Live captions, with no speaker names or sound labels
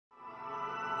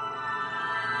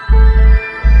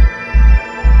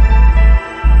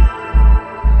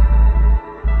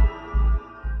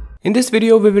In this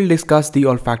video, we will discuss the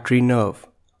olfactory nerve.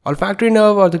 Olfactory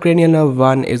nerve or the cranial nerve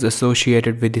 1 is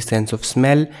associated with the sense of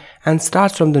smell and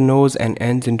starts from the nose and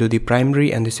ends into the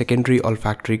primary and the secondary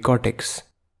olfactory cortex.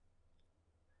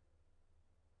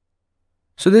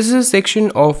 So this is a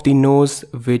section of the nose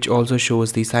which also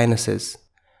shows the sinuses.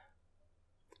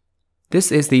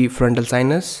 This is the frontal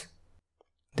sinus.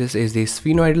 This is the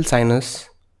sphenoidal sinus.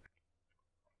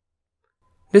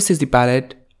 This is the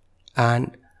palate,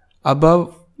 and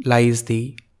above lies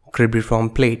the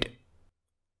cribriform plate.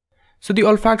 So the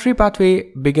olfactory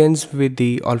pathway begins with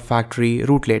the olfactory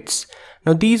rootlets.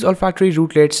 Now these olfactory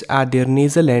rootlets at their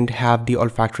nasal end have the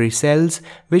olfactory cells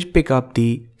which pick up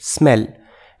the smell,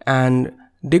 and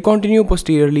they continue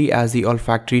posteriorly as the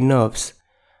olfactory nerves.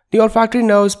 The olfactory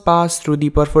nerves pass through the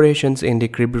perforations in the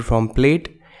cribriform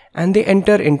plate and they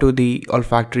enter into the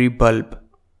olfactory bulb.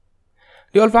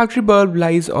 The olfactory bulb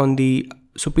lies on the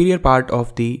superior part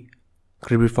of the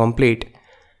cribriform plate.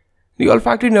 The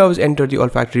olfactory nerves enter the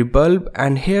olfactory bulb,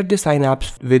 and here they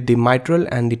synapse with the mitral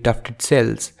and the tufted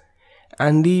cells.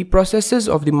 And the processes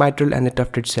of the mitral and the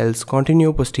tufted cells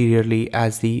continue posteriorly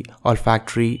as the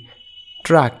olfactory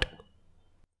tract.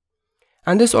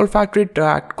 And this olfactory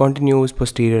tract continues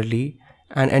posteriorly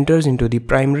and enters into the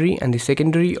primary and the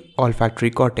secondary olfactory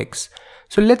cortex.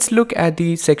 So let's look at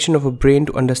the section of a brain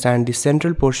to understand the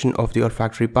central portion of the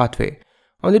olfactory pathway.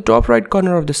 On the top right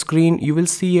corner of the screen, you will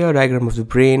see a diagram of the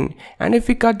brain, and if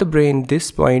we cut the brain this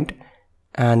point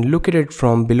and look at it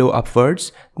from below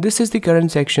upwards, this is the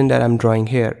current section that I'm drawing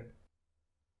here.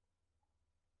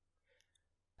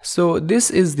 So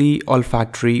this is the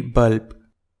olfactory bulb.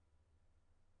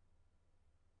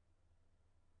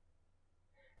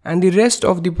 And the rest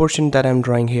of the portion that I'm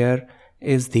drawing here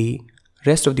is the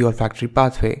rest of the olfactory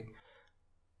pathway.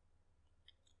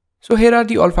 So here are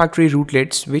the olfactory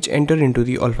rootlets which enter into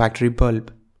the olfactory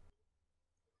bulb.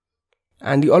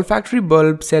 And the olfactory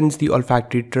bulb sends the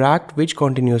olfactory tract which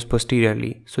continues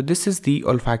posteriorly. So this is the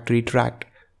olfactory tract.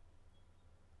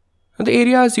 Now the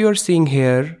areas you are seeing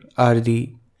here are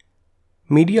the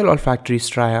medial olfactory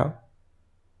stria,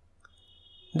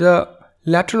 the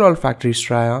lateral olfactory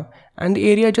stria, and the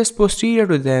area just posterior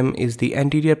to them is the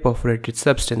anterior perforated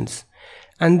substance.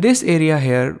 And this area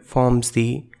here forms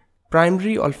the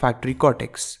primary olfactory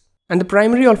cortex. And the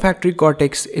primary olfactory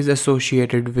cortex is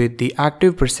associated with the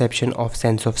active perception of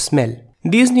sense of smell.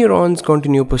 These neurons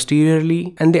continue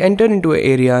posteriorly and they enter into an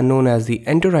area known as the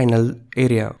entorhinal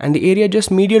area, and the area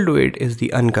just medial to it is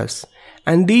the uncus.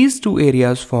 And these two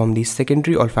areas form the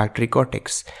secondary olfactory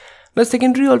cortex. The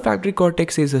secondary olfactory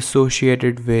cortex is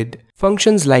associated with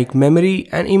functions like memory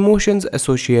and emotions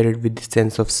associated with the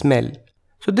sense of smell.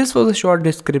 So this was a short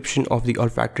description of the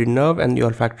olfactory nerve and the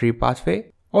olfactory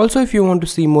pathway. Also, if you want to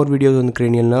see more videos on the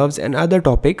cranial nerves and other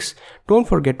topics, don't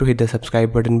forget to hit the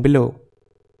subscribe button below.